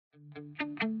Hello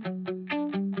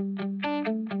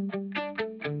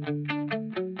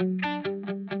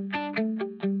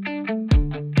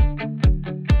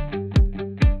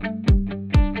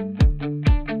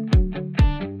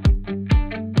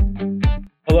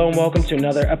and welcome to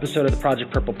another episode of the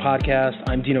Project Purple podcast.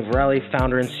 I'm Dino Varelli,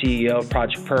 founder and CEO of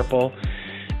Project Purple.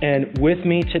 And with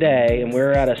me today, and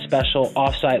we're at a special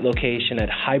offsite location at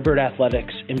Hybrid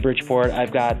Athletics in Bridgeport,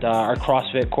 I've got our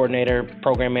CrossFit coordinator,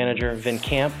 program manager, Vin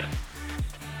Camp,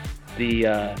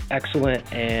 the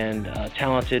excellent and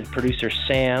talented producer,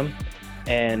 Sam,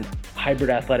 and Hybrid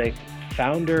Athletic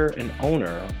founder and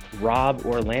owner, Rob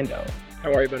Orlando.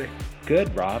 How are you, buddy?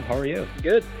 Good, Rob. How are you?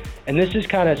 Good. And this is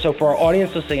kind of, so for our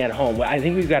audience listening at home, I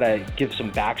think we've got to give some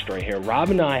backstory here.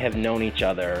 Rob and I have known each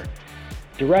other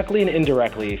directly and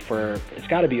indirectly for, it's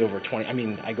got to be over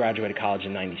 20, I graduated college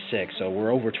in 96, so we're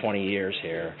over 20 years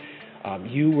here.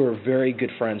 You were very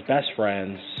good friends, best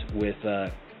friends with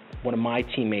one of my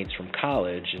teammates from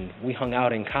college, and we hung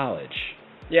out in college.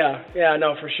 Yeah,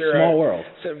 no, for sure. Small world.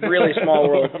 It's a really small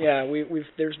world. Yeah,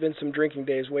 there's been some drinking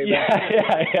days way back.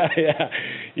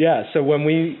 Yeah. So when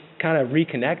we kind of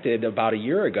reconnected about a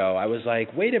year ago, I was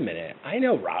like, wait a minute, I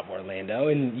know Rob Orlando.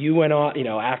 And you went on,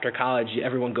 after college,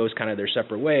 everyone goes kind of their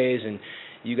separate ways, and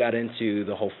you got into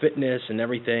the whole fitness and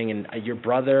everything. And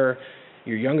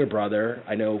your younger brother,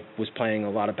 I know, was playing a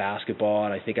lot of basketball,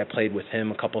 and I think I played with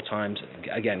him a couple times,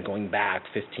 again, going back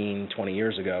 15, 20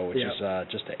 years ago, which is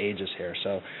just the ages here.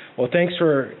 So, well, thanks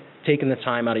for taking the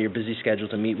time out of your busy schedule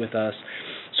to meet with us.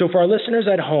 So for our listeners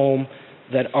at home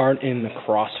that aren't in the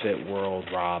CrossFit world,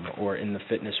 Rob, or in the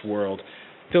fitness world,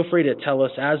 feel free to tell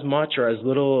us as much or as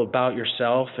little about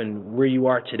yourself and where you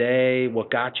are today, what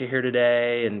got you here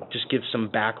today, and just give some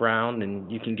background,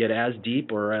 and you can get as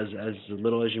deep or as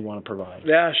little as you want to provide.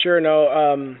 Yeah, sure. No,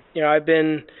 I've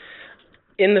been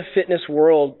in the fitness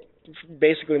world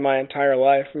basically my entire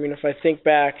life. If I think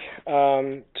back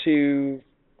to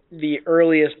the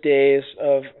earliest days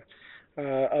of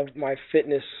my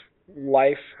fitness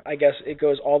life, I guess it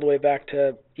goes all the way back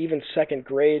to even second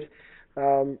grade.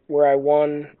 Where I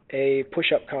won a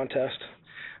push-up contest.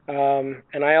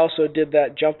 And I also did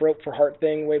that jump rope for heart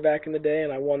thing way back in the day,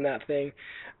 and I won that thing.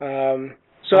 So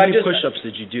how many push-ups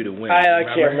did you do to win? I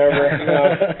can't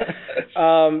remember.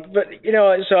 But,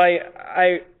 so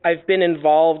I've been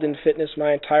involved in fitness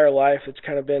my entire life. It's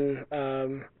kind of been,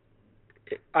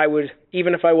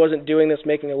 even if I wasn't doing this,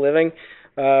 making a living,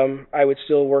 I would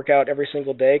still work out every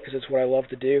single day because it's what I love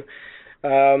to do.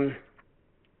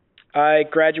 I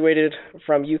graduated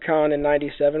from UConn in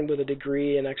 97 with a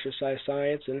degree in exercise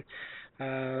science, and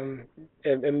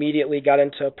immediately got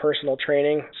into personal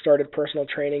training, started personal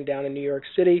training down in New York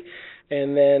City.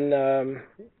 And then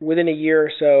within a year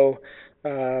or so,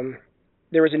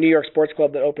 there was a New York sports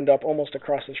club that opened up almost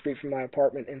across the street from my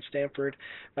apartment in Stamford.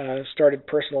 Started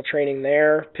personal training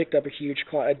there, picked up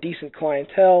a decent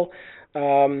clientele.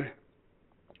 And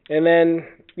then,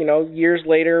 years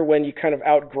later, when you kind of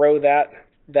outgrow that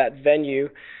venue,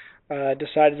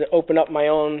 decided to open up my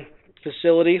own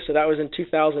facility. So that was in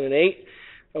 2008.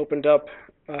 Opened up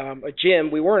a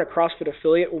gym. We weren't a CrossFit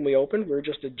affiliate when we opened. We were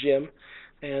just a gym.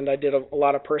 And I did a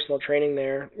lot of personal training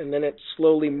there. And then it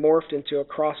slowly morphed into a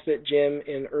CrossFit gym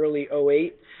in early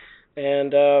 2008.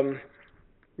 And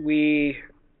we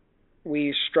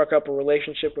struck up a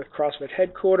relationship with CrossFit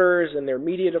headquarters and their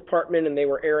media department, and they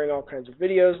were airing all kinds of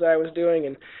videos that I was doing.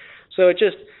 And so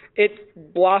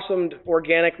it blossomed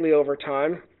organically over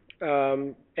time,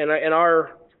 and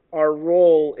our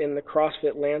role in the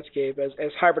CrossFit landscape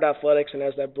as Hybrid Athletics and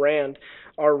as that brand,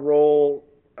 our role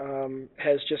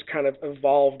has just kind of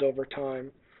evolved over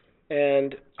time.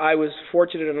 And I was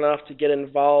fortunate enough to get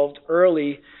involved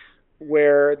early,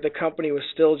 where the company was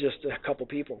still just a couple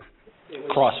people.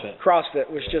 CrossFit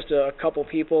was just a couple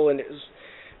people, and it was,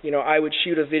 I would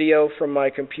shoot a video from my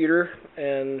computer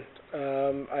and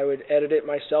I would edit it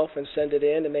myself and send it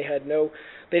in, and they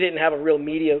didn't have a real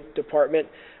media department,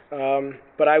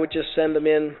 but I would just send them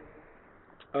in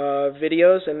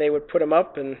videos, and they would put them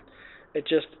up, and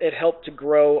it helped to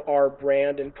grow our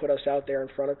brand and put us out there in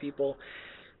front of people.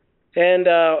 And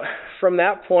from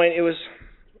that point, it was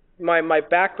my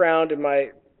background and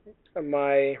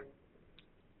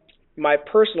my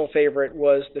personal favorite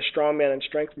was the strongman and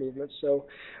strength movement. So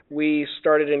we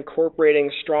started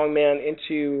incorporating strongman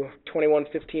into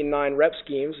 21-15-9 rep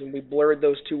schemes, and we blurred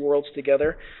those two worlds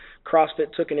together.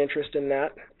 CrossFit took an interest in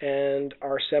that, and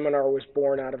our seminar was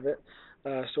born out of it.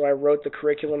 So I wrote the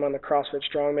curriculum on the CrossFit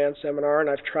Strongman seminar, and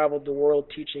I've traveled the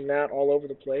world teaching that all over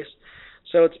the place.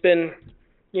 So it's been,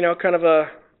 kind of a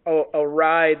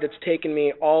ride that's taken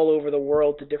me all over the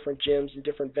world to different gyms and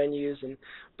different venues,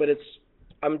 but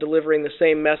I'm delivering the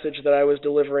same message that I was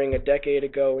delivering a decade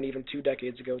ago and even 2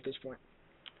 decades ago at this point.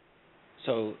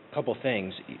 So a couple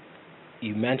things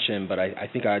you mentioned, but I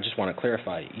think I just want to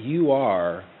clarify. You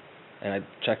are, and I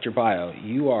checked your bio,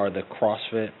 you are the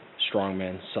CrossFit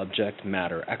Strongman subject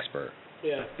matter expert.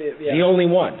 Yeah. The only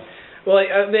one. Well,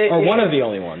 or one of the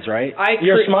only ones, right?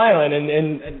 You're smiling,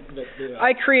 and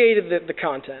I created the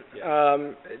content.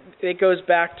 Yeah. It goes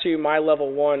back to my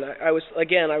level 1. I was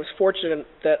fortunate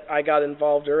that I got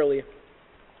involved early.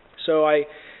 So I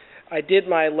did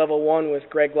my level 1 with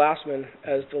Greg Glassman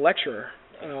as the lecturer.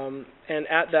 And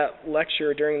at that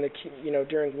lecture during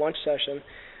lunch session,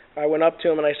 I went up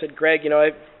to him and I said, Greg,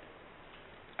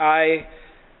 I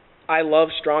love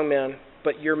strongman,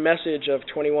 but your message of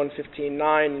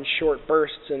 21-15-9 and short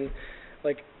bursts and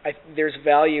there's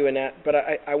value in that, but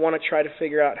I want to try to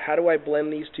figure out how do I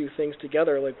blend these two things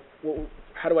together?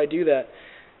 How do I do that?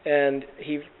 And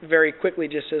he very quickly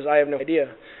just says, I have no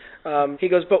idea. He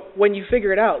goes, but when you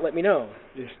figure it out, let me know.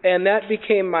 Yes. And that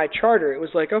became my charter. It was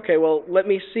like, okay, well, let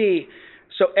me see.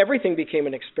 So everything became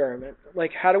an experiment.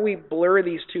 How do we blur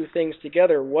these two things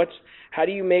together? How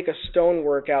do you make a stone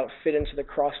workout fit into the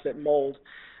CrossFit mold?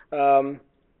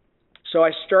 So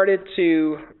I started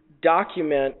to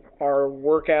document our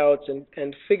workouts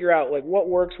and figure out what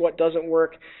works, what doesn't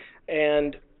work,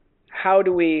 and how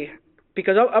do we,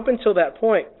 because up until that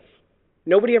point,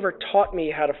 nobody ever taught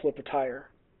me how to flip a tire.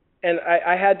 And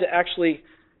I had to actually,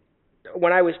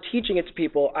 when I was teaching it to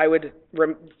people, I would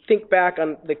think back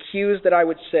on the cues that I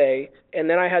would say, and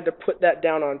then I had to put that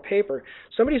down on paper.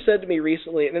 Somebody said to me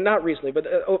recently, and not recently, but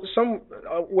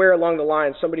somewhere along the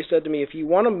line, somebody said to me, if you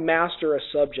want to master a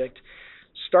subject,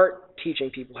 start teaching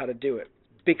people how to do it.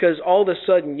 Because all of a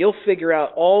sudden, you'll figure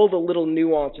out all the little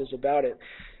nuances about it.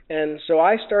 And so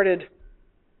I started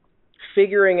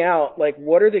figuring out,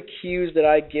 what are the cues that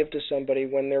I give to somebody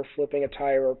when they're flipping a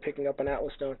tire or picking up an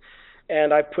Atlas stone.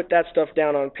 And I put that stuff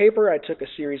down on paper. I took a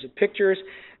series of pictures,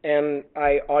 and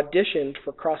I auditioned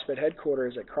for CrossFit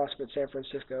headquarters at CrossFit San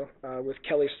Francisco with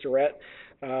Kelly Starrett.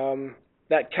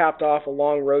 That capped off a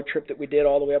long road trip that we did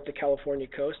all the way up the California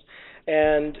coast.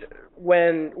 And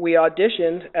when we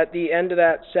auditioned, at the end of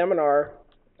that seminar,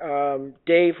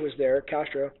 Dave was there,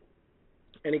 Castro,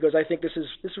 and he goes, I think this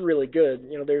is really good.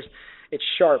 It's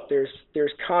sharp.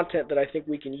 There's content that I think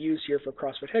we can use here for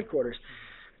CrossFit headquarters.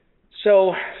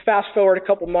 So fast forward a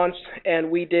couple months,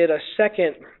 and we did a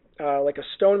second, a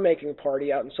stone making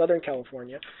party out in Southern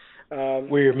California.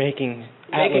 Where you're making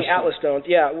Atlas stones.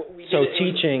 Yeah.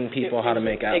 Teaching people how to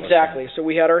make Atlas exactly. stones. So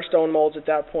we had our stone molds at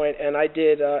that point, and I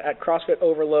did at CrossFit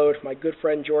Overload. My good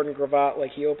friend Jordan Gravatt,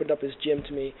 he opened up his gym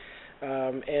to me,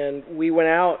 and we went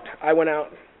out. I went out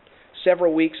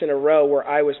several weeks in a row where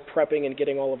I was prepping and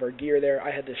getting all of our gear there. I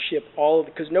had to ship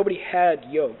because nobody had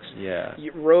yokes. Yeah.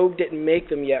 Rogue didn't make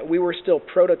them yet. We were still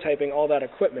prototyping all that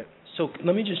equipment. So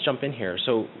let me just jump in here.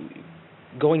 So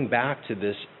going back to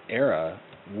this era,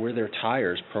 were there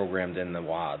tires programmed in the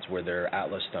WODs? Were there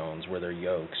Atlas stones? Were there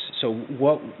yokes? So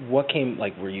what came,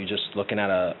 were you just looking at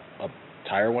a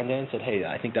tire one day and said, hey,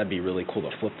 I think that'd be really cool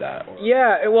to flip that? Or?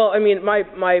 Yeah, well, I mean,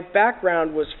 my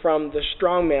background was from the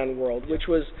strongman world, which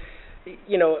was,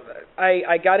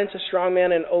 I got into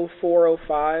strongman in 2004,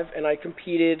 2005, and I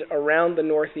competed around the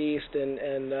Northeast.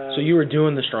 So you were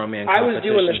doing the strongman competitions. I was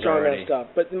doing the strongman already. stuff,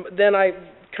 but then I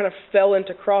kind of fell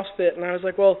into CrossFit, and I was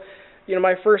like, well,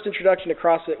 my first introduction to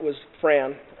CrossFit was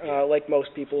Fran, like most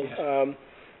people. Yeah.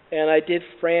 And I did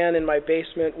Fran in my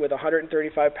basement with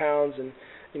 135 pounds, and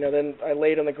then I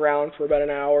laid on the ground for about an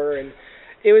hour, and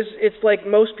it's like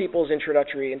most people's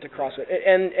introductory into CrossFit.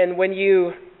 And when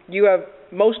you have,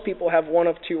 most people have one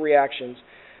of two reactions.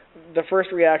 The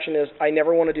first reaction is, I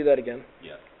never want to do that again.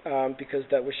 Yeah. Because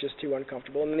that was just too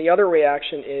uncomfortable. And then the other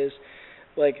reaction is,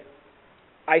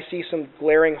 I see some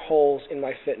glaring holes in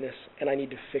my fitness, and I need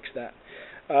to fix that.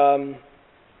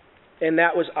 And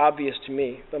that was obvious to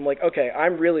me. I'm like, okay,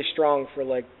 I'm really strong for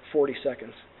 40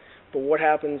 seconds. But what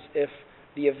happens if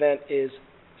the event is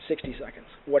 60 seconds?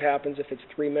 What happens if it's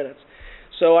 3 minutes?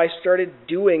 So I started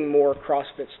doing more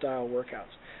CrossFit-style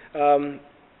workouts.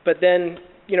 But then,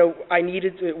 I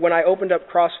needed to, when I opened up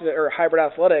CrossFit or Hybrid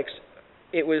Athletics,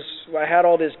 I had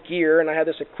all this gear and I had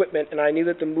this equipment, and I knew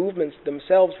that the movements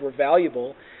themselves were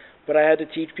valuable, but I had to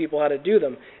teach people how to do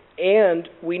them. And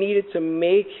we needed to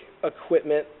make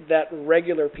equipment that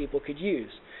regular people could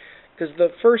use. Because the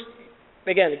first,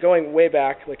 again, going way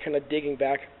back, kind of digging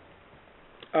back,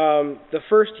 the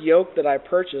first yoke that I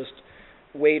purchased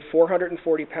weighed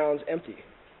 440 pounds empty.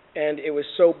 And it was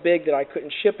so big that I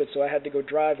couldn't ship it, so I had to go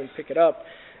drive and pick it up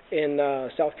in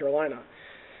South Carolina.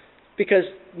 because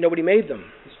nobody made them.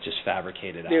 It's just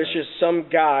fabricated. There's just some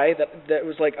guy that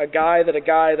was like a guy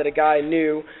that a guy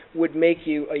knew would make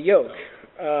you a yoke.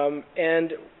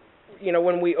 And you know,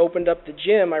 when we opened up the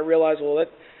gym, I realized, well,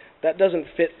 that doesn't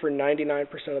fit for 99%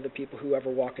 of the people who ever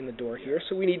walk in the door here.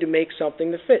 So we need to make something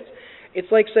that fits.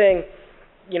 It's like saying,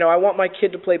 you know, I want my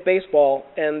kid to play baseball,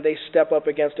 and they step up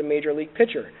against a major league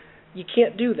pitcher. You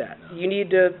can't do that. You need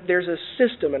to. There's a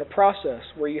system and a process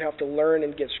where you have to learn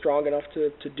and get strong enough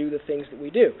to do the things that we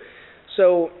do.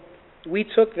 So we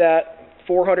took that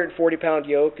 440-pound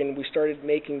yoke and we started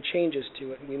making changes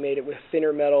to it. We made it with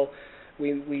thinner metal.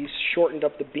 We shortened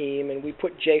up the beam, and we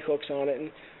put J-hooks on it.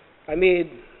 And I made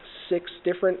 6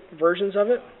 different versions of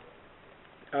it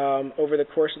over the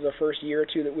course of the first year or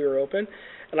two that we were open.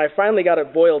 And I finally got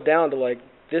it boiled down to like,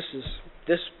 this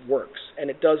works, and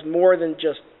it does more than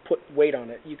just put weight on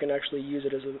it. You can actually use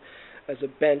it as a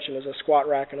bench and as a squat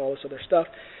rack and all this other stuff.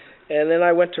 And then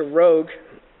I went to Rogue,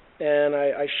 and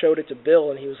I showed it to Bill,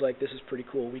 and he was like, this is pretty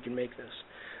cool. We can make this.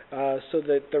 So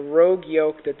the Rogue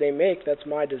yoke that they make, that's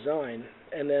my design.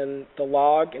 And then the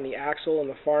log and the axle and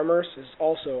the farmers is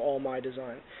also all my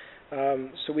design.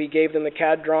 So we gave them the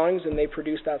CAD drawings, and they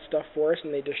produced that stuff for us,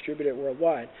 and they distribute it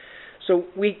worldwide. So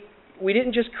we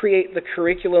didn't just create the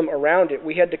curriculum around it.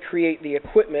 We had to create the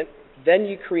equipment. Then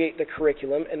you create the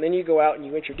curriculum, and then you go out and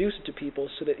you introduce it to people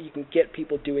so that you can get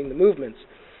people doing the movements.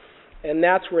 And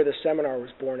that's where the seminar was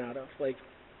born out of. Like,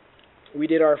 we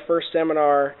did our first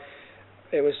seminar.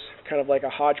 It was kind of like a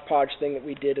hodgepodge thing that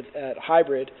we did at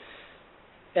Hybrid.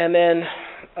 And then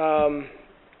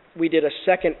we did a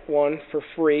second one for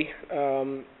free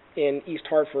in East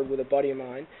Hartford with a buddy of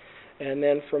mine. And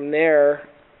then from there,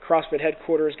 CrossFit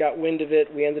headquarters got wind of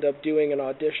it. We ended up doing an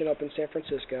audition up in San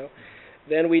Francisco.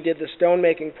 Then we did the stone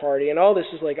making party. And all this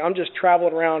is like, I'm just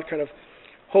traveling around kind of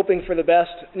hoping for the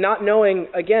best, not knowing,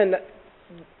 again,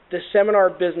 the seminar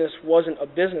business wasn't a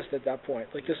business at that point.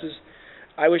 Like,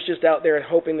 I was just out there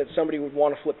hoping that somebody would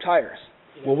want to flip tires.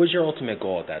 What was your ultimate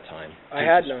goal at that time? I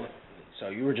had none. So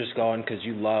you were just going because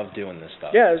you love doing this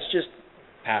stuff. Yeah, it was just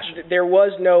passion.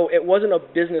 It wasn't a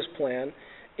business plan.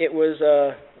 It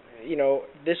was, you know,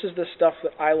 this is the stuff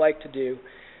that I like to do,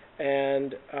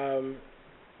 and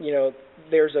you know,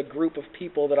 there's a group of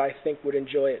people that I think would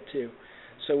enjoy it too.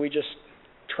 So we just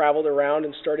traveled around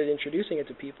and started introducing it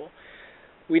to people.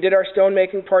 We did our stone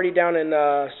making party down in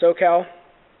SoCal,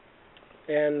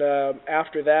 and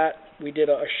after that we did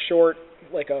a short,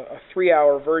 like a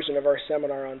 3-hour version of our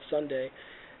seminar on Sunday,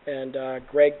 and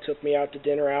Greg took me out to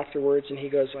dinner afterwards, and he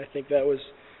goes, I think that was,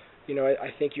 you know, I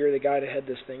think you're the guy to head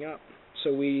this thing up.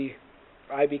 So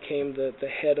I became the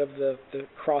head of the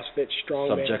CrossFit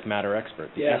Strongman. Subject matter expert,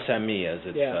 the SME as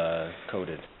it's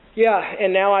coded. Yeah,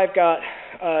 and now I've got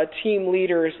team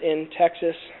leaders in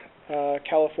Texas,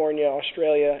 California,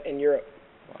 Australia, and Europe.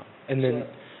 Wow. And then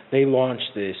they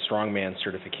launched the Strongman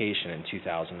certification in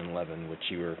 2011, which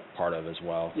you were part of as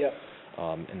well. Yep.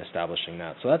 In establishing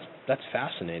that. So that's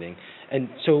fascinating. And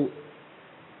so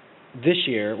this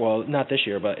year, well, not this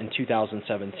year, but in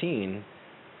 2017,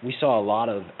 we saw a lot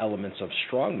of elements of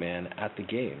strongman at the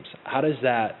games. How does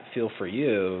that feel for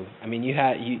you? I mean,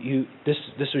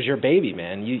 this was your baby,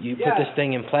 man. You put this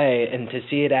thing in play, and to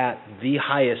see it at the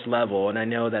highest level, and I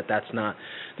know that that's not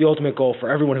the ultimate goal for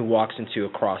everyone who walks into a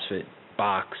CrossFit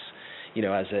box, you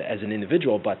know, as an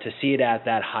individual, but to see it at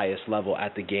that highest level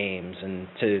at the games, and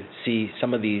to see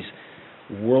some of these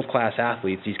world-class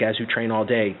athletes, these guys who train all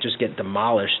day, just get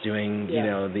demolished doing, you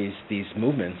know, these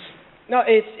movements. No,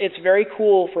 it's very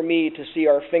cool for me to see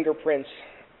our fingerprints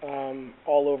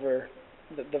all over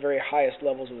the very highest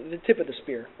levels, the tip of the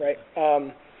spear, right?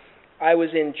 I was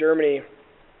in Germany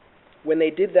when they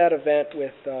did that event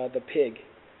with the pig,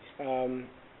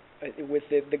 with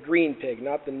the green pig,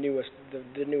 not the newest,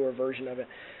 the newer version of it.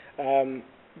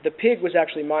 The pig was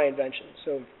actually my invention.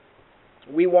 So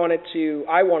I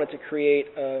wanted to create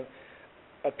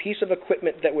a piece of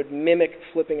equipment that would mimic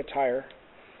flipping a tire,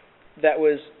 that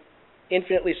was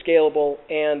infinitely scalable,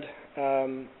 and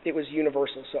it was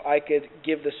universal. So I could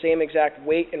give the same exact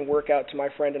weight and workout to my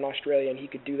friend in Australia, and he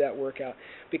could do that workout,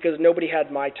 because nobody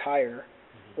had my tire,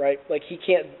 right? Like, he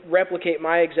can't replicate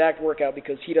my exact workout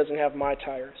because he doesn't have my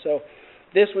tire. So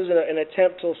this was an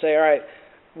attempt to say, all right,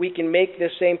 we can make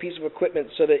this same piece of equipment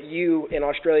so that you in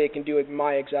Australia can do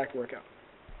my exact workout.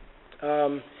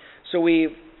 So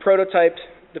we prototyped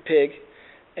the pig,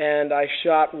 and I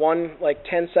shot one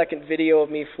 10-second video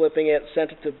of me flipping it,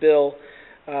 sent it to Bill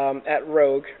at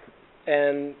Rogue,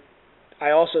 and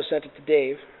I also sent it to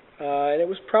Dave. And it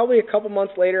was probably a couple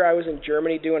months later, I was in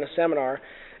Germany doing a seminar,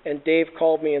 and Dave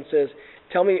called me and says,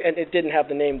 tell me, and it didn't have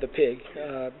the name The Pig.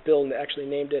 Bill actually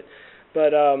named it.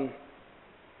 But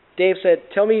Dave said,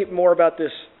 "Tell me more about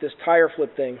this tire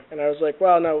flip thing." And I was like,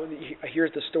 "Well, no,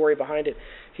 here's the story behind it."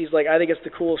 He's like, "I think it's the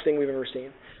coolest thing we've ever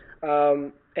seen,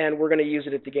 and we're going to use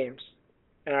it at the games."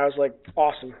 And I was like,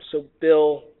 "Awesome!" So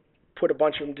Bill put a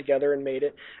bunch of them together and made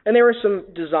it. And there were some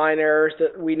design errors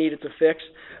that we needed to fix,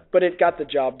 but it got the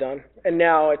job done. And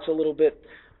now it's a little bit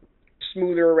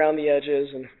smoother around the edges,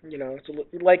 and it's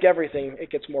like everything, it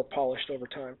gets more polished over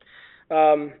time.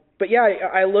 But yeah,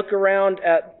 I look around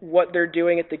at what they're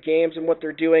doing at the games and what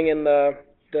they're doing in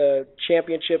the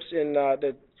championships in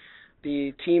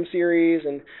the team series,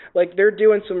 and like they're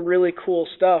doing some really cool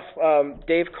stuff.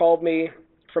 Dave called me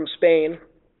from Spain.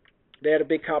 They had a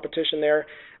big competition there,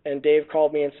 and Dave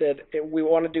called me and said, "We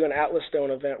want to do an Atlas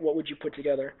Stone event. What would you put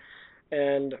together?"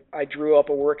 And I drew up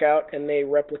a workout, and they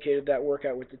replicated that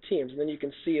workout with the teams. And then you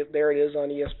can see it, there it is on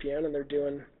ESPN, and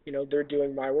they're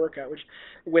doing my workout, which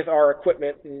with our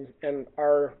equipment and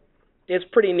it's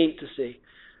pretty neat to see.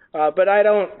 But I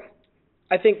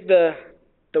think the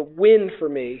win for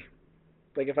me,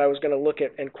 like if I was going to look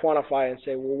at and quantify and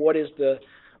say, well,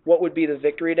 what would be the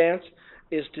victory dance,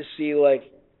 is to see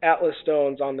like Atlas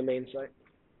Stones on the main site,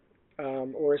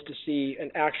 or is to see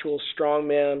an actual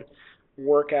strongman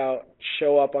workout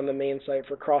show up on the main site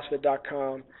for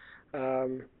CrossFit.com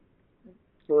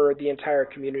for the entire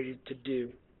community to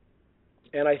do.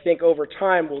 And I think over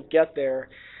time we'll get there.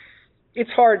 It's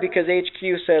hard because HQ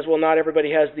says, well, not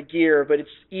everybody has the gear, but it's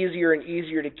easier and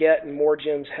easier to get, and more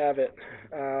gyms have it.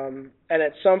 And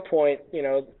at some point,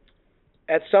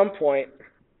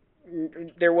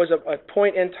 there was a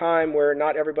point in time where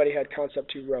not everybody had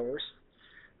Concept 2 rowers,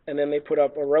 and then they put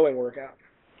up a rowing workout.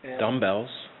 And dumbbells.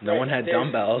 No one had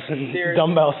dumbbells and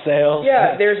dumbbell sales.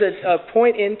 Yeah, there's a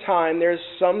point in time, there's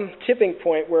some tipping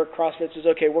point where CrossFit says,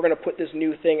 okay, we're going to put this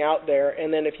new thing out there,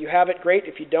 and then if you have it, great.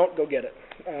 If you don't, go get it.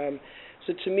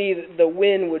 So to me, the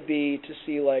win would be to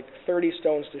see like 30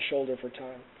 stones to shoulder for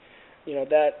time.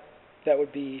 That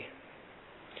would be...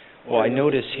 Well, I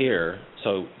notice here,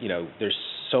 so, there's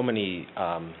so many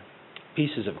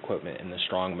pieces of equipment in the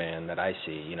strongman that I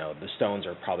see. The stones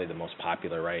are probably the most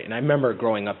popular, right? And I remember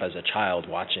growing up as a child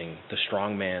watching the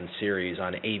strongman series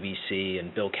on ABC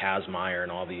and Bill Kazmaier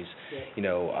and all these,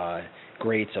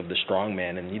 greats of the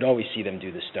strongman, and you'd always see them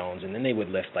do the stones, and then they would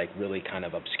lift like really kind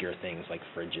of obscure things like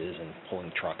fridges and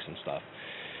pulling trucks and stuff.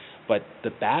 But the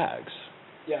bags,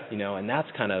 and that's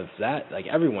kind of that, like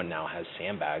everyone now has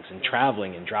sandbags, and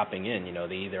traveling and dropping in,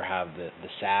 they either have the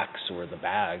sacks or the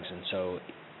bags, and so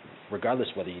regardless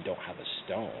whether you don't have a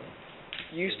stone,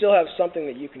 you still have something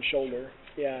that you can shoulder.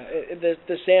 Yeah,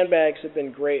 the sandbags have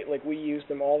been great. Like we use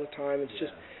them all the time. It's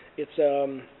just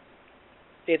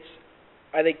it's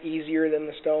I think easier than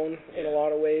the stone in a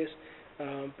lot of ways,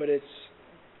 but it's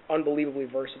unbelievably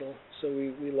versatile. So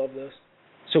we love this.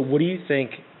 So what do you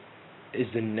think is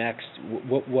the next?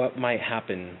 What might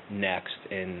happen next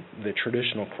in the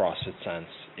traditional CrossFit sense?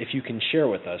 If you can share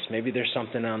with us, maybe there's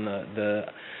something on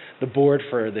the board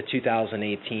for the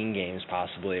 2018 games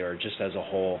possibly, or just as a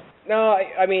whole. No,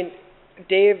 I mean,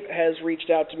 Dave has reached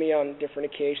out to me on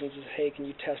different occasions and says, hey, can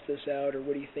you test this out, or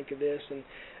what do you think of this? And,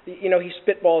 he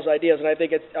spitballs ideas, and I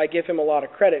think I give him a lot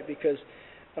of credit because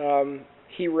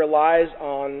he relies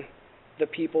on the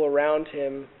people around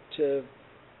him to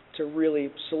really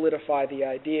solidify the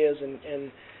ideas,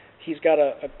 and he's got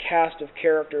a cast of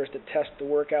characters that test the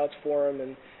workouts for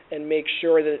him and make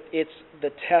sure that it's the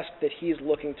test that he's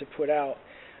looking to put out.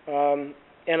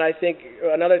 And I think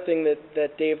another thing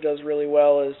that Dave does really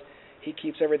well is he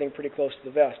keeps everything pretty close to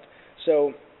the vest.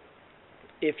 So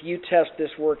if you test this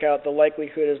workout, the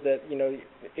likelihood is that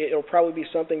it'll probably be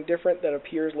something different that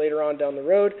appears later on down the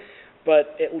road,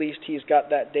 but at least he's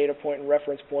got that data point and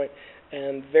reference point,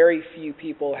 and very few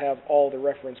people have all the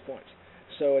reference points.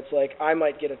 So it's like I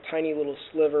might get a tiny little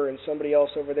sliver and somebody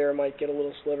else over there might get a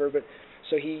little sliver, but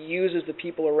so he uses the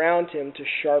people around him to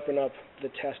sharpen up the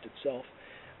test itself.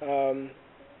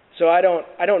 So I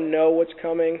don't know what's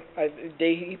coming.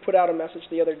 He put out a message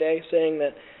the other day saying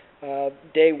that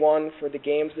day one for the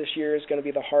games this year is going to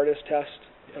be the hardest test,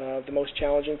 the most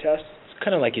challenging test. It's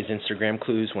kind of like his Instagram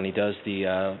clues when he does the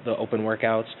open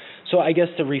workouts. So I guess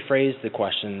to rephrase the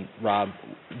question, Rob,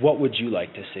 what would you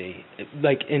like to see?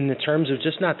 Like in the terms of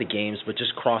just not the games, but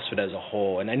just CrossFit as a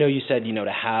whole. And I know you said,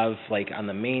 to have like on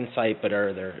the main site, but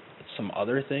are there some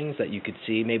other things that you could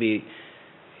see, maybe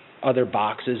other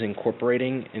boxes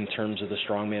incorporating in terms of the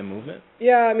strongman movement?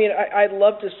 Yeah, I mean, I'd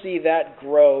love to see that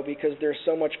grow because there's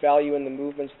so much value in the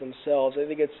movements themselves. I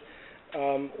think it's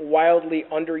wildly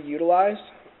underutilized.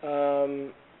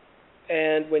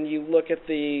 And when you look at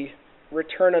the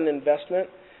return on investment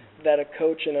that a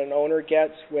coach and an owner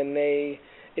gets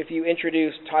if you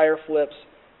introduce tire flips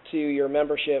to your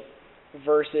membership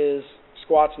versus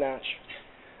squat snatch,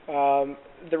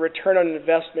 the return on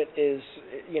investment is,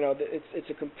 it's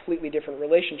a completely different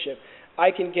relationship.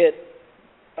 I can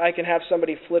have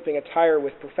somebody flipping a tire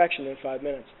with perfection in 5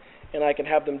 minutes, and I can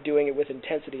have them doing it with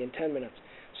intensity in 10 minutes.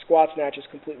 Squat snatch is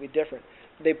completely different.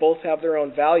 They both have their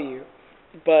own value,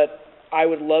 but I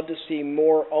would love to see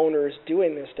more owners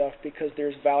doing this stuff because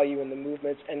there's value in the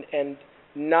movements, and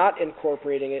not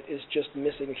incorporating it is just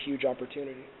missing a huge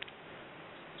opportunity.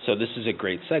 So this is a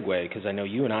great segue, because I know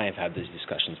you and I have had these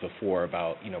discussions before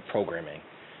about, programming.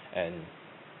 And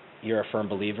you're a firm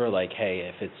believer, like, hey,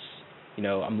 if it's,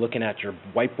 I'm looking at your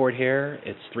whiteboard here,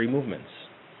 it's 3 movements,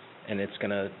 and it's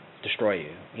going to destroy you,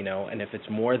 And if it's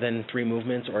more than 3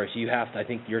 movements, or if you have to, I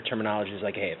think your terminology is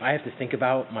like, hey, if I have to think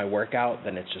about my workout,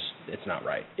 then it's not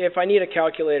right. If I need a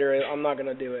calculator, I'm not going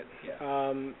to do it. Yeah.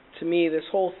 To me, this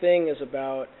whole thing is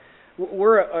about,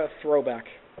 we're a throwback.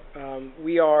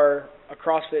 We are a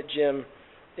CrossFit gym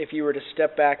if you were to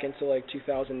step back into like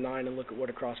 2009 and look at what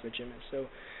a CrossFit gym is. So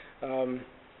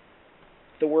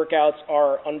the workouts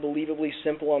are unbelievably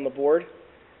simple on the board.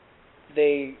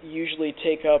 They usually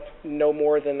take up no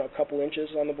more than a couple inches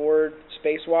on the board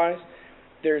space-wise.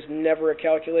 There's never a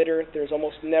calculator. There's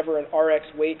almost never an RX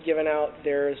weight given out.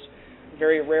 There's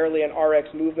very rarely an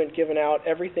RX movement given out.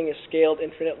 Everything is scaled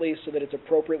infinitely so that it's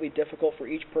appropriately difficult for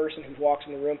each person who walks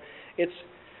in the room.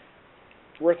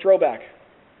 We're a throwback.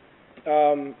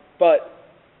 But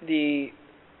the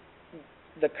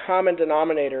common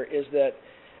denominator is that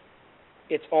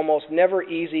it's almost never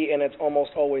easy and it's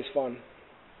almost always fun.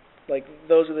 Like,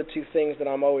 those are the 2 things that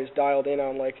I'm always dialed in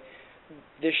on. Like,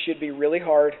 this should be really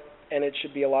hard and it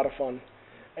should be a lot of fun.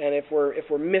 And if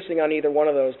we're missing on either one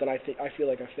of those, then I feel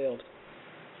like I failed.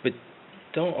 But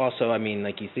don't also,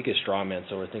 like, you think of strongman,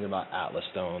 so we're thinking about Atlas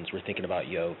stones, we're thinking about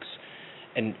yokes.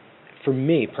 And for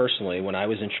me personally, when I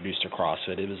was introduced to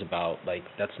CrossFit, it was about, like,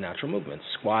 that's natural movements,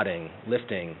 squatting,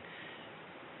 lifting,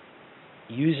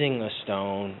 using a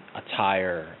stone, a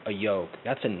tire, a yoke.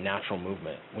 That's a natural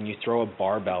movement. When you throw a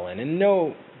barbell in, and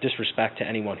no disrespect to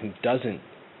anyone who doesn't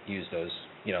use those,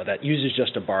 that uses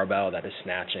just a barbell, that is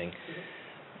snatching,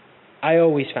 I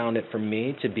always found it, for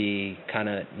me, to be kind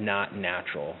of not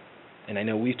natural. And I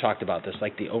know we've talked about this,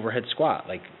 like the overhead squat.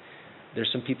 Like, there's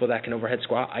some people that can overhead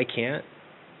squat. I can't.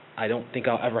 I don't think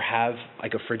I'll ever have,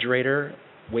 like, a refrigerator,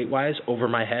 weight-wise, over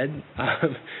my head.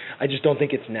 I just don't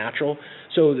think it's natural.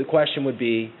 So the question would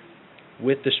be,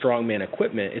 with the strongman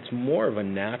equipment, it's more of a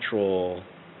natural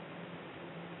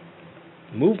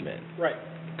movement. Right.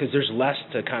 Because there's less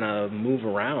to kind of move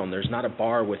around. There's not a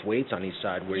bar with weights on each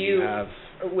side where you have...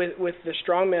 With the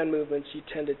strongman movements, you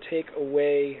tend to take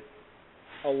away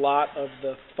a lot of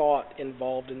the thought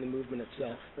involved in the movement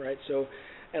itself, right? So,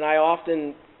 and I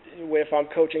often, if I'm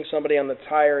coaching somebody on the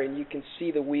tire and you can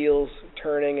see the wheels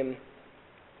turning and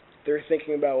they're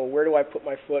thinking about, well, where do I put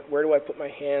my foot? Where do I put my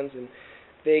hands? And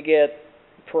they get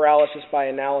paralysis by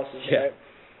analysis, yeah.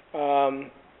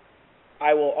 Right?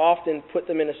 I will often put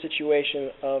them in a situation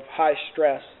of high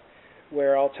stress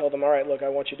where I'll tell them, all right, look, I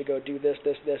want you to go do this,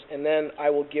 this, this, and then I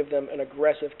will give them an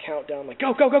aggressive countdown, like,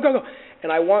 go, go, go, go, go.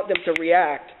 And I want them to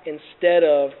react instead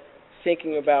of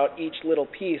thinking about each little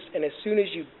piece. And as soon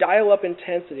as you dial up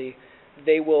intensity,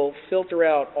 they will filter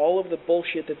out all of the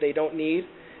bullshit that they don't need,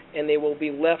 and they will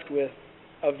be left with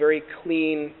a very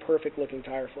clean, perfect-looking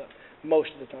tire flip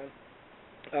most of the time.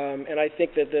 And I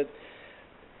think that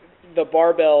the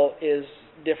barbell is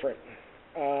different.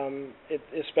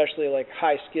 Especially like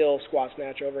high skill squat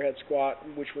snatch, overhead squat,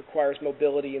 which requires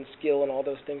mobility and skill and all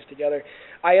those things together.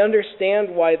 I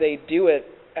understand why they do it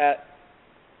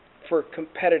for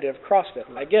competitive CrossFit.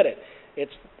 I get it.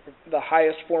 It's the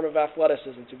highest form of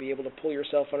athleticism, to be able to pull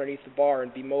yourself underneath the bar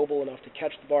and be mobile enough to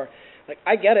catch the bar. Like,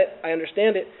 I get it. I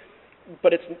understand it.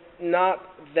 But it's not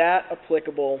that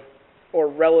applicable or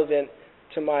relevant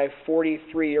to my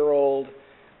 43-year-old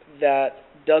that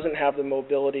doesn't have the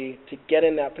mobility to get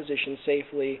in that position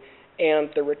safely, and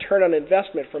the return on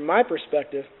investment, from my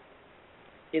perspective,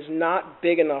 is not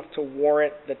big enough to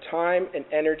warrant the time and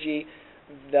energy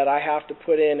that I have to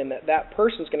put in and that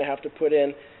person's going to have to put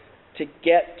in to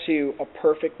get to a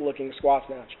perfect-looking squat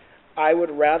snatch. I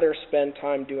would rather spend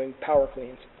time doing power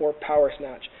cleans or power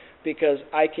snatch because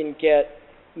I can get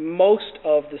most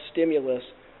of the stimulus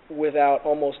without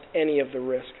almost any of the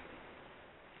risk.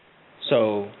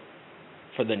 So,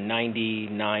 for the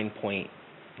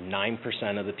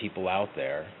 99.9% of the people out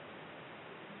there,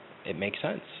 it makes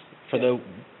sense. For the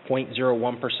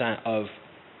 0.01% of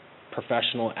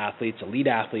professional athletes, elite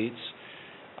athletes,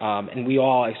 And we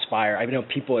all aspire, I know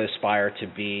people aspire to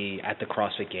be at the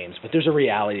CrossFit Games, but there's a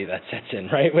reality that sets in,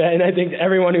 right? And I think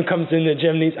everyone who comes in the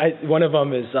gym, one of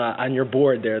them is on your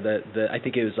board there, I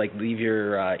think it was like leave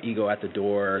your ego at the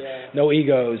door, no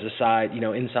egos aside,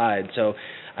 inside. So,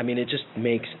 I mean, it just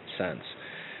makes sense.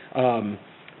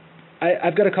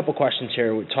 I've got a couple questions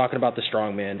here. We're talking about the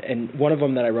strongman, and one of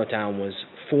them that I wrote down was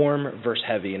form versus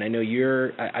heavy. And I know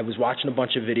I was watching a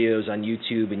bunch of videos on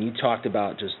YouTube, and you talked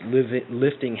about just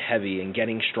lifting heavy and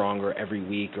getting stronger every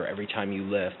week or every time you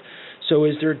lift. So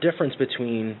is there a difference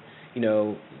between,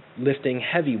 lifting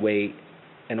heavy weight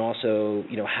and also,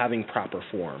 having proper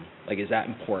form? Like, is that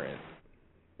important?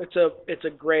 It's a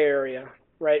gray area,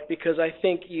 right? Because I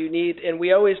think you need, and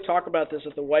we always talk about this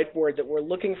at the whiteboard, that we're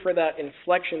looking for that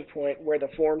inflection point where the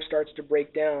form starts to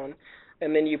break down,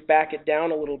 and then you back it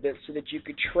down a little bit so that you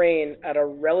could train at a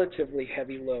relatively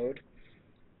heavy load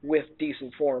with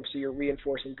decent form, so you're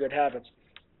reinforcing good habits.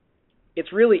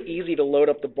 It's really easy to load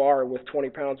up the bar with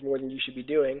 20 pounds more than you should be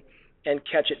doing and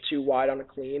catch it too wide on a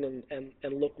clean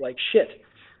and look like shit.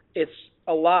 It's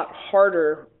a lot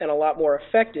harder and a lot more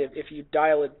effective if you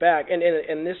dial it back, and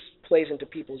this plays into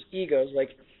people's egos.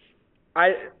 Like,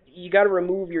 you got to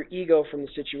remove your ego from the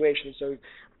situation. So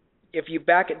if you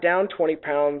back it down 20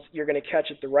 pounds, you're going to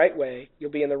catch it the right way. You'll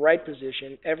be in the right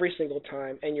position every single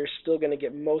time, and you're still going to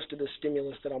get most of the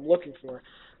stimulus that I'm looking for.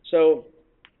 So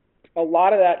a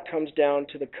lot of that comes down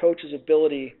to the coach's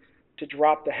ability to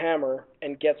drop the hammer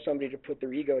and get somebody to put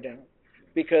their ego down,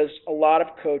 because a lot of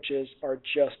coaches are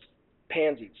just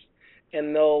pansies,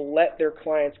 and they'll let their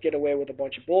clients get away with a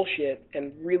bunch of bullshit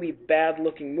and really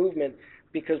bad-looking movement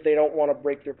because they don't want to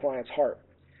break their client's heart.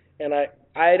 And I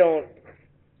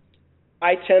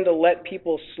tend to let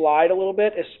people slide a little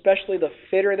bit, especially the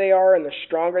fitter they are and the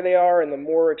stronger they are and the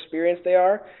more experienced they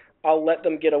are. I'll let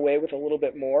them get away with a little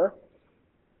bit more.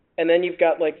 And then you've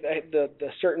got like the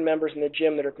certain members in the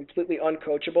gym that are completely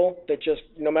uncoachable, that just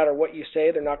no matter what you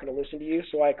say, they're not going to listen to you.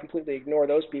 So I completely ignore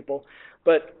those people.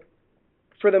 But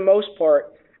for the most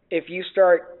part, if you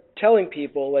start telling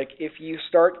people, like, if you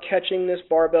start catching this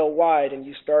barbell wide and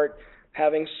you start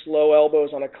having slow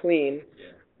elbows on a clean,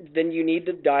 then you need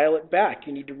to dial it back.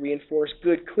 You need to reinforce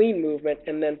good clean movement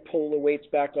and then pull the weights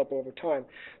back up over time.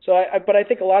 So but I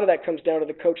think a lot of that comes down to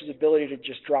the coach's ability to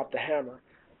just drop the hammer.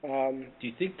 Do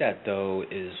you think that, though,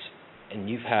 is, and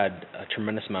you've had a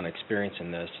tremendous amount of experience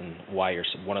in this, and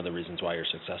one of the reasons why you're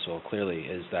successful clearly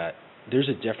is that there's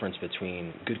a difference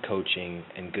between good coaching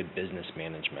and good business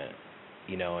management,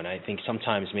 and I think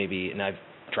sometimes maybe, and I've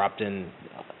dropped in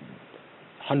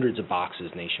hundreds of boxes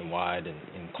nationwide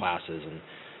in classes, and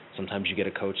sometimes you get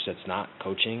a coach that's not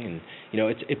coaching, and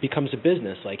it becomes a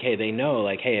business. Like, hey, they know,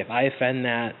 like, hey, if I offend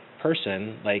that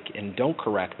person, like, and don't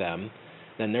correct them,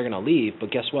 then they're going to leave. But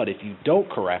guess what? If you don't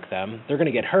correct them, they're going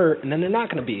to get hurt, and then they're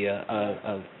not going to be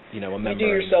a member. You do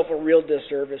yourself a real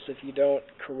disservice if you don't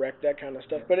correct that kind of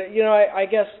stuff. But I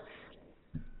guess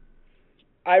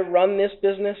I run this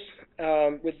business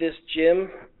with this gym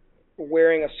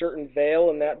wearing a certain veil,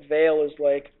 and that veil is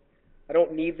like, I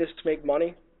don't need this to make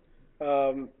money.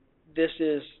 This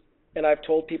is, and I've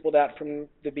told people that from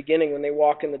the beginning when they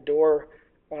walk in the door.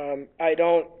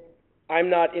 I'm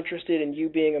not interested in you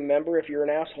being a member if you're an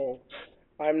asshole.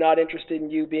 I'm not interested in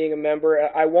you being a member.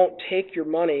 I won't take your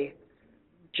money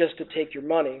just to take your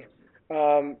money,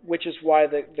 which is why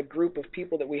the group of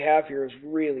people that we have here is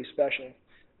really special,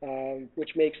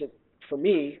 which makes it, for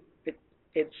me,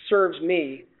 it serves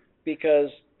me because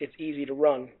it's easy to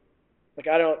run. Like,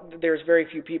 there's very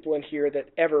few people in here that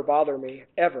ever bother me,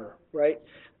 ever, right?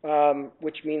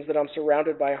 Which means that I'm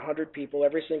surrounded by 100 people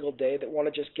every single day that want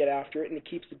to just get after it, and it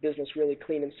keeps the business really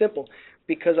clean and simple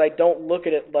because I don't look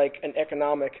at it like an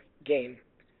economic gain.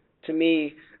 To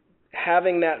me,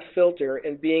 having that filter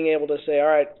and being able to say, all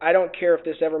right, I don't care if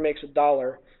this ever makes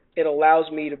 $1, it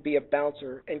allows me to be a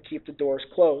bouncer and keep the doors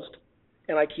closed,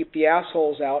 and I keep the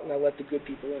assholes out and I let the good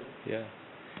people in. Yeah.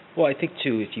 Well, I think,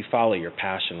 too, if you follow your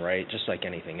passion, right, just like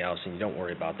anything else, and you don't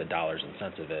worry about the dollars and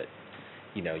cents of it,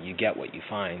 you get what you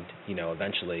find,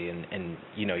 eventually, and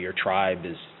your tribe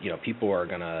is, people are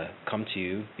going to come to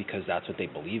you because that's what they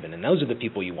believe in, and those are the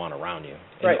people you want around you,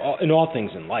 right. in all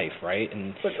things in life, right?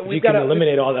 And but if you can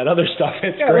eliminate all that other stuff,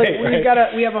 it's great,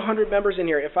 right? We have 100 members in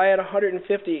here. If I had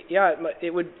 150,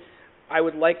 I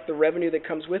would like the revenue that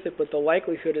comes with it, but the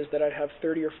likelihood is that I'd have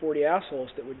 30 or 40 assholes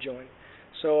that would join.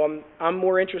 So I'm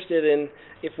more interested in,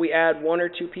 if we add 1 or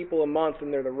 2 people a month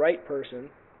and they're the right person,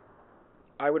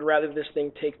 I would rather this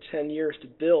thing take 10 years to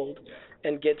build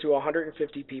and get to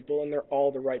 150 people and they're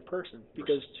all the right person.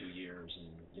 Because 2 years.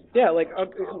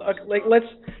 Let's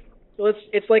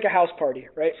it's like a house party,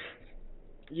 right?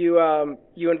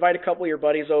 You invite a couple of your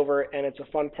buddies over, and it's a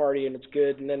fun party, and it's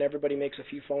good, and then everybody makes a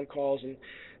few phone calls, and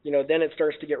then it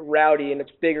starts to get rowdy, and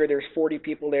it's bigger. There's 40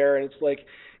 people there, and it's like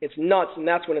it's nuts, and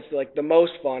that's when it's like the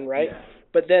most fun, right? Yeah.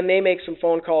 But then they make some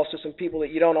phone calls to some people that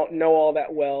you don't know all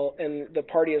that well, and the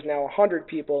party is now 100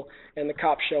 people, and the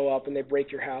cops show up and they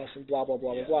break your house and blah blah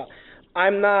blah blah blah.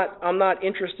 I'm not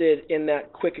interested in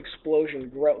that quick explosion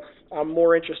growth. I'm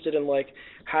more interested in like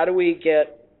how do we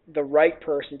get the right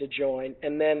person to join,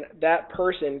 and then that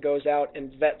person goes out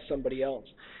and vets somebody else,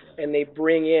 and they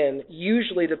bring in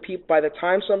usually the people. By the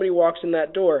time somebody walks in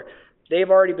that door, they've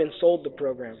already been sold the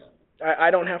program.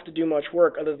 I don't have to do much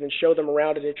work other than show them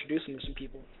around and introduce them to some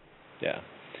people. Yeah,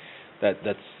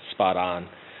 that's spot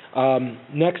on.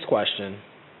 Next question: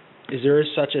 is there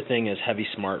such a thing as heavy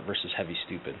smart versus heavy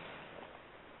stupid?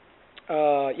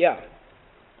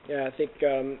 Yeah, I think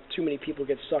too many people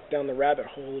get sucked down the rabbit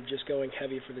hole of just going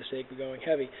heavy for the sake of going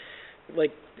heavy.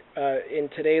 Like in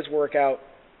today's workout,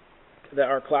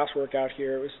 our class workout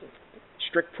here, it was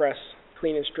strict press,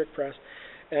 clean and strict press.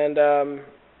 And,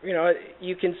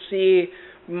 you can see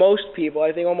most people,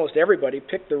 I think almost everybody,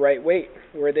 picked the right weight,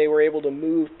 where they were able to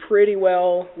move pretty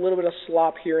well, a little bit of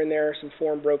slop here and there, some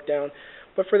form broke down.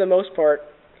 But for the most part,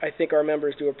 I think our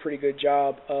members do a pretty good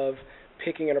job of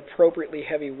picking an appropriately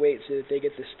heavy weight so that they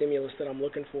get the stimulus that I'm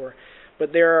looking for.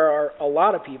 But there are a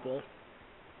lot of people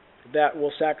that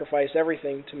will sacrifice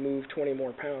everything to move 20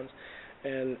 more pounds.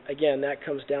 And again, that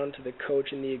comes down to the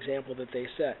coach and the example that they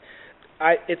set.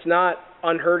 It's not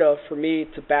unheard of for me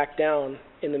to back down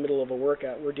in the middle of a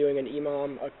workout. We're doing an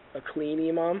EMOM, a clean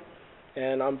EMOM,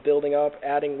 and I'm building up,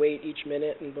 adding weight each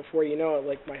minute, and before you know it,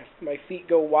 like my feet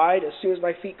go wide. As soon as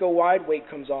my feet go wide, weight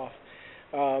comes off.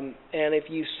 And if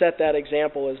you set that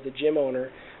example as the gym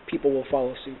owner, people will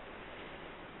follow suit.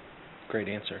 Great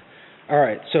answer. All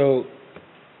right, so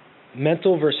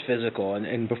mental versus physical,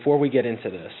 and before we get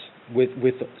into this, with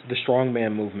the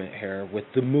strongman movement here, with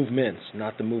the movements,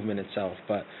 not the movement itself,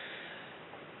 but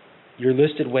your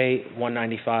listed weight,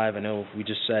 195. I know we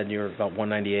just said you're about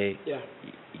 198. Yeah.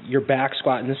 Your back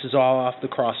squat, and this is all off the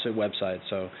CrossFit website,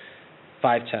 so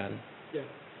 510. Yeah.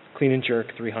 Clean and jerk,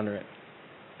 300.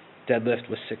 Deadlift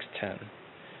was 610.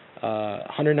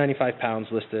 195 pounds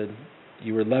listed.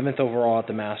 You were 11th overall at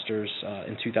the Masters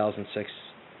in 2016.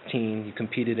 You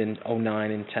competed in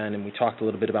 09 and 10, and we talked a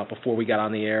little bit about before we got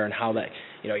on the air and how that,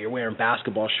 you're wearing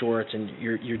basketball shorts and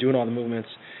you're doing all the movements.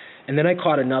 And then I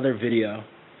caught another video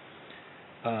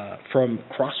from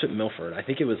CrossFit Milford. I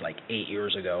think it was like 8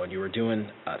 years ago, and you were doing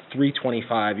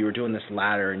 325. You were doing this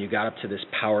ladder, and you got up to this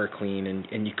power clean,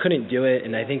 and you couldn't do it.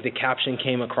 And I think the caption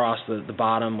came across the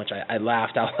bottom, which I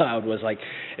laughed out loud, was like,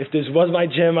 if this was my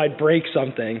gym, I'd break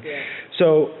something. Yeah.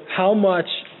 So how much,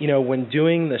 when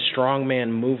doing the strongman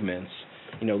movements,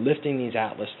 lifting these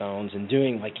Atlas stones and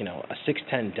doing like, a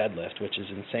 610 deadlift, which is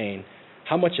insane,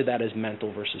 how much of that is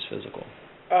mental versus physical?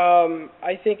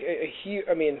 I think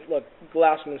look,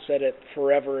 Glassman said it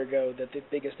forever ago that the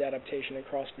biggest adaptation in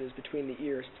CrossFit is between the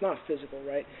ears. It's not physical,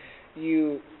 right?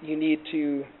 You need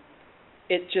to.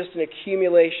 It's just an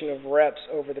accumulation of reps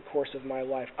over the course of my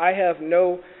life.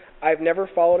 I've never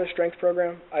followed a strength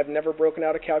program. I've never broken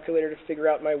out a calculator to figure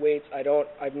out my weights.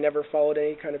 I've never followed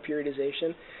any kind of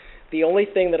periodization. The only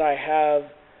thing that I have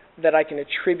that I can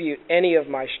attribute any of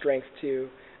my strength to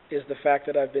is the fact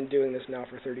that I've been doing this now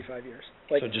for 35 years.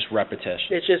 So just repetition.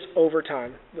 It's just over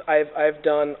time. I've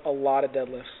done a lot of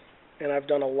deadlifts, and I've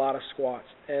done a lot of squats.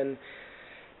 And,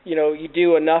 you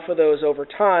do enough of those over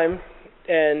time,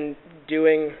 and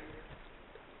doing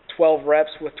 12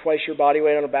 reps with twice your body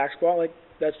weight on a back squat, like,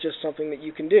 that's just something that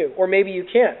you can do. Or maybe you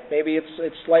can't. Maybe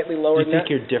it's slightly lower than that.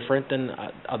 Do you think you're different than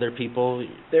other people?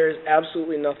 There's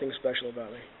absolutely nothing special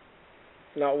about me.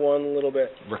 Not one little bit.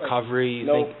 Recovery?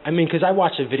 No. Because I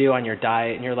watched a video on your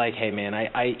diet, and you're like, hey, man,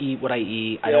 I eat what I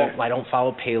eat. Yeah. I don't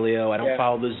follow paleo. I don't Yeah.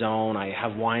 follow the zone. I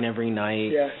have wine every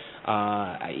night. Yeah.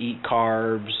 I eat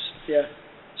carbs. Yeah.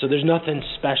 So there's nothing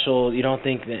special. You don't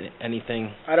think that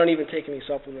anything... I don't even take any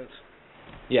supplements.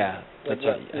 Yeah, I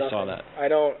saw that. I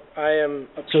am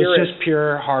a purist. So it's just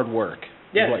pure hard work,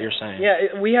 is what you're saying.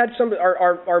 Yeah, we had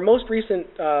our most recent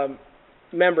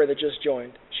member that just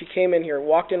joined. She came in here,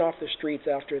 walked in off the streets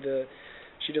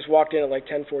she just walked in at like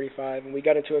 10:45, and we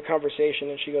got into a conversation,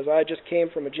 and she goes, I just came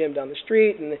from a gym down the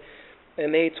street,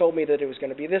 and they told me that it was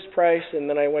going to be this price, and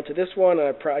then I went to this one,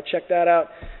 and I checked that out.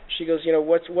 She goes,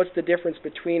 what's the difference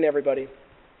between everybody?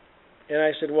 And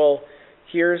I said, well,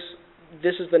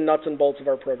 this is the nuts and bolts of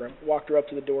our program. Walked her up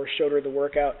to the door, showed her the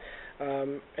workout,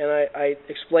 and I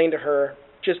explained to her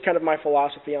just kind of my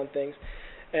philosophy on things.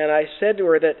 And I said to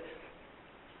her that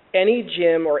any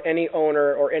gym or any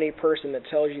owner or any person that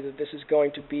tells you that this is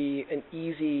going to be an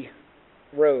easy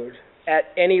road at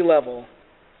any level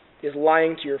is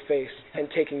lying to your face and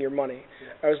taking your money.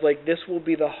 I was like, this will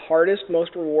be the hardest,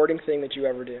 most rewarding thing that you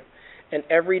ever do. And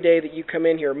every day that you come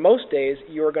in here, most days,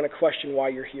 you are going to question why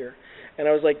you're here. And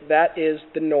I was like, that is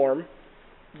the norm.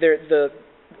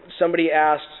 Somebody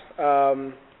asked,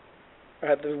 one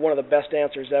of the best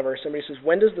answers ever. Somebody says,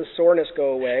 when does the soreness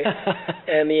go away?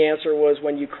 And the answer was,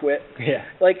 when you quit. Yeah.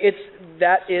 Like,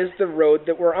 that is the road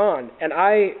that we're on. And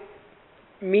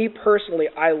me personally,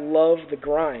 I love the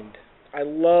grind. I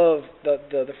love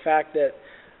the fact that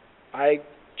I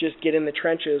just get in the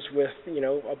trenches with,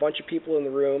 a bunch of people in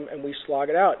the room and we slog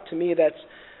it out. To me, that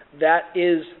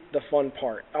is the fun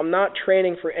part. I'm not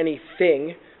training for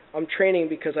anything. I'm training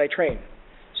because I train.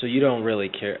 So you don't really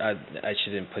care. I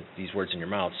shouldn't put these words in your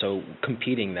mouth. So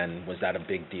competing then, was that a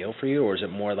big deal for you, or is it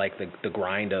more like the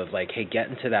grind of like, hey,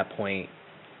 getting to that point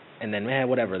and then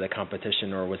whatever, the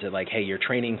competition, or was it like, hey, you're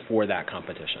training for that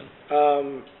competition?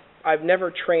 I've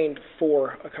never trained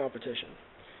for a competition.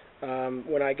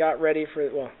 When I got ready,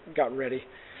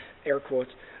 air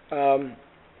quotes, I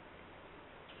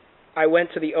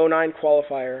went to the 2009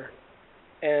 qualifier,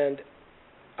 and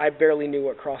I barely knew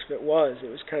what CrossFit was. It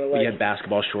was kind of like... You had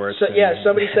basketball shorts. So,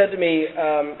 somebody said to me,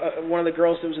 one of the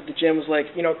girls that was at the gym was like,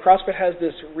 CrossFit has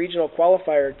this regional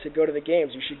qualifier to go to the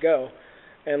games. You should go.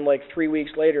 And like 3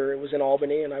 weeks later, it was in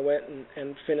Albany, and I went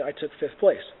and I took 5th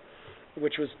place,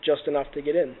 which was just enough to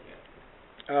get in.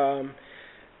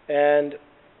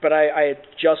 But I had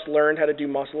just learned how to do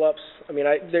muscle ups. I mean,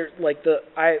 there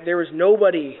was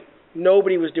nobody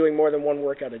was doing more than one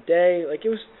workout a day. Like, it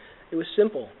was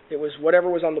simple. It was whatever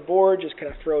was on the board, just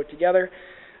kind of throw it together.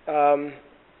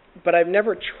 But I've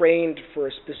never trained for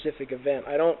a specific event.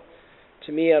 I don't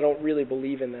really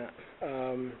believe in that.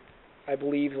 I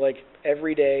believe like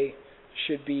every day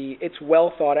should be, it's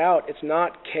well thought out. It's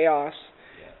not chaos.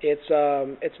 Yeah.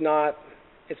 It's not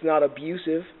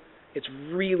abusive. It's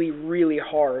really, really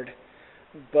hard.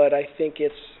 But I think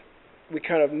we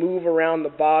kind of move around the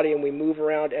body and we move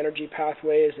around energy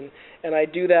pathways, and I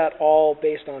do that all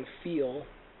based on feel.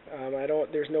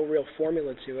 There's no real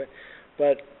formula to it,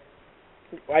 but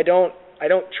I don't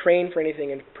train for anything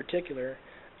in particular.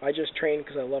 I just train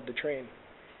because I love to train.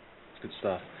 That's good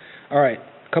stuff. All right,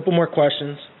 a couple more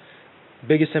questions.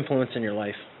 Biggest influence in your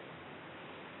life,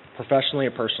 professionally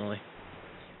or personally?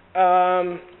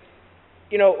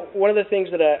 One of the things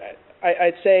that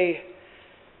I'd say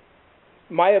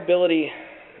my ability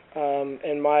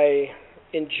and my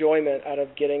enjoyment out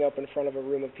of getting up in front of a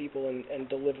room of people and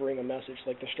delivering a message,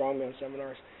 like the Strongman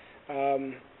seminars.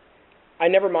 I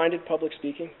never minded public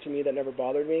speaking. To me, that never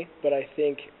bothered me. But I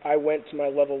think I went to my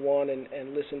level 1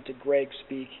 and listened to Greg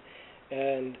speak,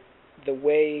 and the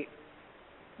way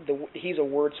he's a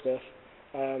wordsmith.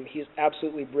 He's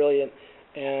absolutely brilliant,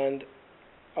 and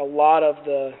a lot of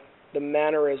the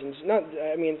mannerisms.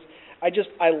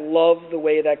 I love the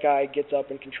way that guy gets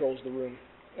up and controls the room.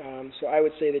 So I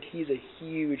would say that he's a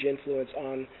huge influence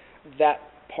on that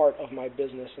part of my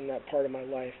business and that part of my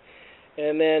life.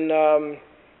 And then,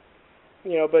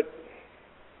 but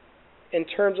in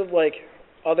terms of like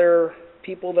other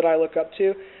people that I look up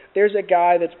to, there's a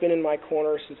guy that's been in my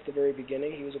corner since the very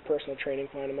beginning. He was a personal training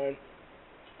client of mine,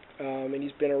 and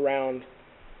he's been around.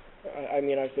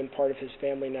 I've been part of his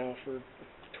family now for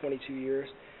 22 years,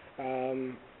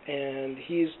 and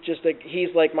he's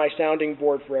like my sounding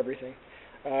board for everything.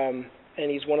 And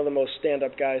he's one of the most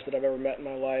stand-up guys that I've ever met in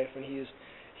my life, and he's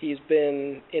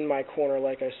been in my corner,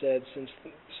 like I said, since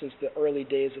the early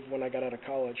days of when I got out of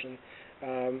college. And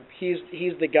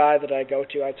he's the guy that I go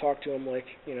to. I talk to him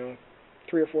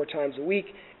 3 or 4 times a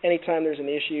week. Anytime there's an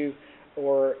issue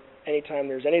or anytime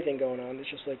there's anything going on, it's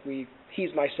just like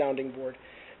he's my sounding board,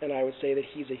 and I would say that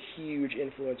he's a huge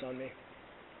influence on me.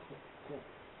 Cool.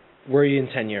 Where are you in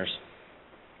 10 years?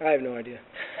 I have no idea.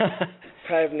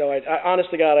 I have no idea. Honest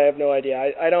to God, I have no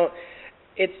idea. I don't.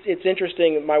 It's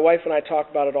interesting. My wife and I talk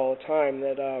about it all the time.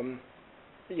 That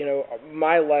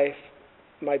my life,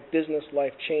 my business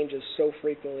life changes so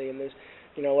frequently, and there's,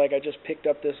 I just picked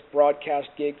up this broadcast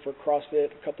gig for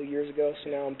CrossFit a couple of years ago. So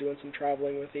now I'm doing some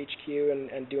traveling with HQ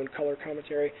and doing color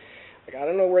commentary. I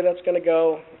don't know where that's going to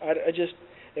go. I just,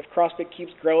 if CrossFit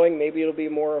keeps growing, maybe it'll be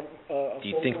more. Do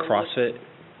you think CrossFit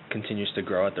continues to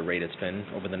grow at the rate it's been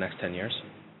over the next 10 years?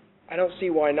 I don't see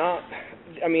why not.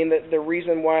 I mean, the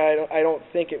reason why I don't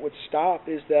think it would stop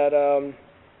is that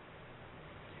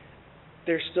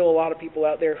there's still a lot of people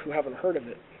out there who haven't heard of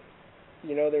it.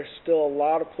 There's still a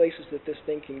lot of places that this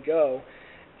thing can go,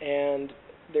 and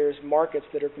there's markets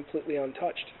that are completely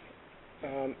untouched.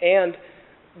 And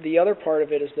the other part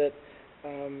of it is that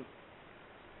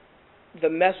the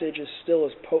message is still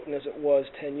as potent as it was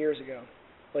 10 years ago.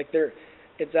 Like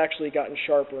it's actually gotten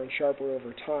sharper and sharper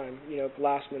over time.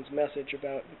 Glassman's message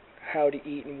about how to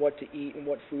eat and what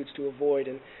foods to avoid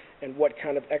and what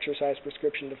kind of exercise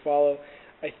prescription to follow,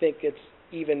 I think it's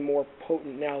even more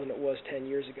potent now than it was 10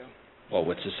 years ago. Well,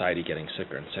 with society getting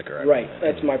sicker and sicker. Right,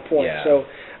 that's my point. Yeah. So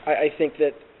I think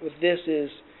that with this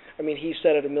he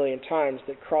said it a million times,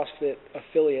 that CrossFit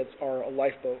affiliates are a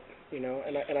lifeboat, and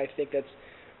I think that's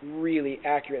really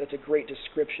accurate. That's a great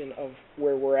description of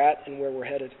where we're at and where we're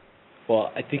headed.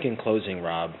 Well, I think in closing,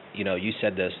 Rob, you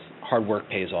said this, hard work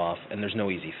pays off, and there's no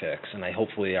easy fix. And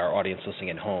hopefully our audience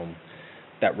listening at home,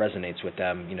 that resonates with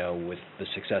them, with the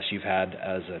success you've had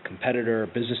as a competitor,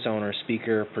 business owner,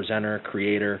 speaker, presenter,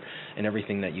 creator, and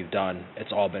everything that you've done.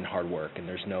 It's all been hard work, and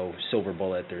there's no silver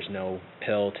bullet, there's no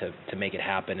pill to make it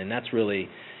happen. And that's really,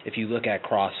 if you look at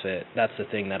CrossFit, that's the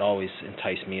thing that always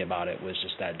enticed me about it, was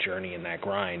just that journey and that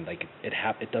grind. Like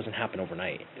it doesn't happen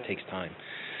overnight. It takes time.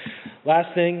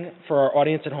 Last thing for our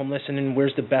audience at home listening,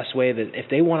 where's the best way that if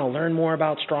they want to learn more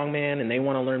about Strongman and they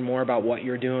want to learn more about what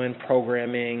you're doing,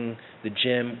 programming, the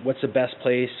gym, what's the best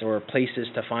place or places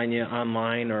to find you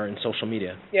online or in social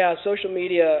media? Yeah, social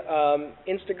media,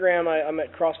 Instagram, I'm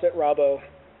at CrossFit Robbo.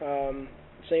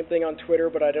 Same thing on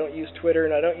Twitter, but I don't use Twitter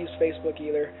and I don't use Facebook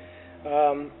either.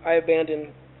 I abandoned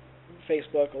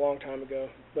Facebook a long time ago.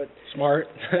 But smart.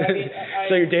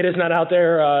 So your data's not out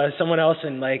there. Someone else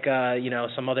in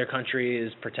some other country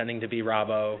is pretending to be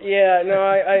Robbo. Yeah,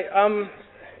 no,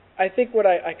 I think what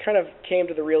I kind of came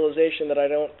to the realization that I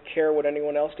don't care what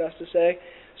anyone else has to say.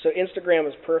 So Instagram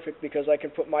is perfect because I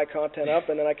can put my content up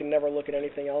and then I can never look at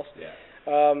anything else. Yeah.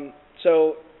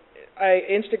 So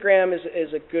Instagram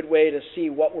is a good way to see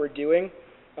what we're doing.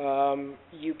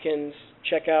 You can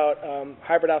check out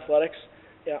Hybrid Athletics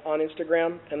on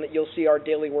Instagram, and that you'll see our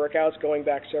daily workouts going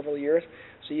back several years,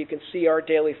 so you can see our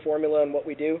daily formula and what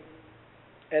we do.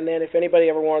 And then if anybody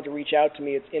ever wanted to reach out to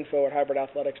me, it's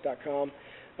info@hybridathletics.com,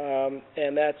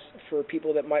 and that's for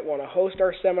people that might want to host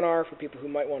our seminar, for people who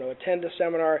might want to attend a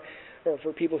seminar, or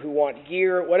for people who want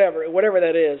gear, whatever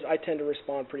that is. I tend to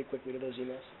respond pretty quickly to those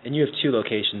emails. And you have 2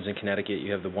 locations in Connecticut.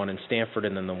 You have the one in Stamford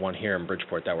and then the one here in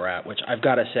Bridgeport that we're at, which I've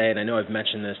got to say, and I know I've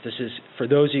mentioned this is for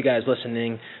those of you guys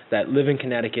listening that live in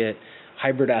Connecticut,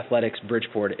 Hybrid Athletics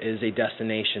Bridgeport is a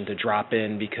destination to drop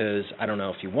in because I don't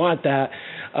know if you want that,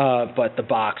 but the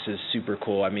box is super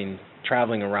cool. I mean,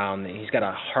 traveling around, he's got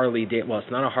a Harley, well,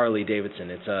 it's not a Harley Davidson,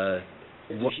 it's a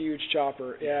huge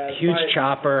chopper, yeah. Huge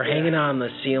chopper hanging on the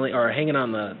ceiling or hanging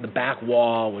on the back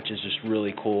wall, which is just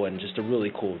really cool and just a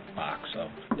really cool box. So.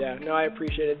 Yeah, no, I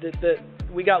appreciate it.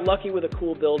 We got lucky with a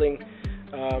cool building.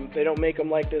 They don't make them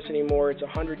like this anymore. It's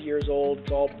 100 years old.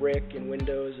 It's all brick and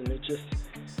windows, and it's just,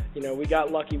 we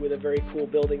got lucky with a very cool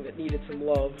building that needed some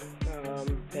love.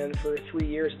 And for 3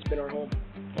 years, it's been our home.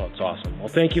 Well, it's awesome. Well,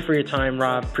 thank you for your time,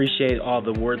 Rob. Appreciate all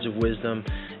the words of wisdom,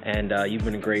 and you've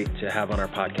been great to have on our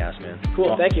podcast, man. Cool.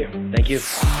 Well, thank you. Thank you.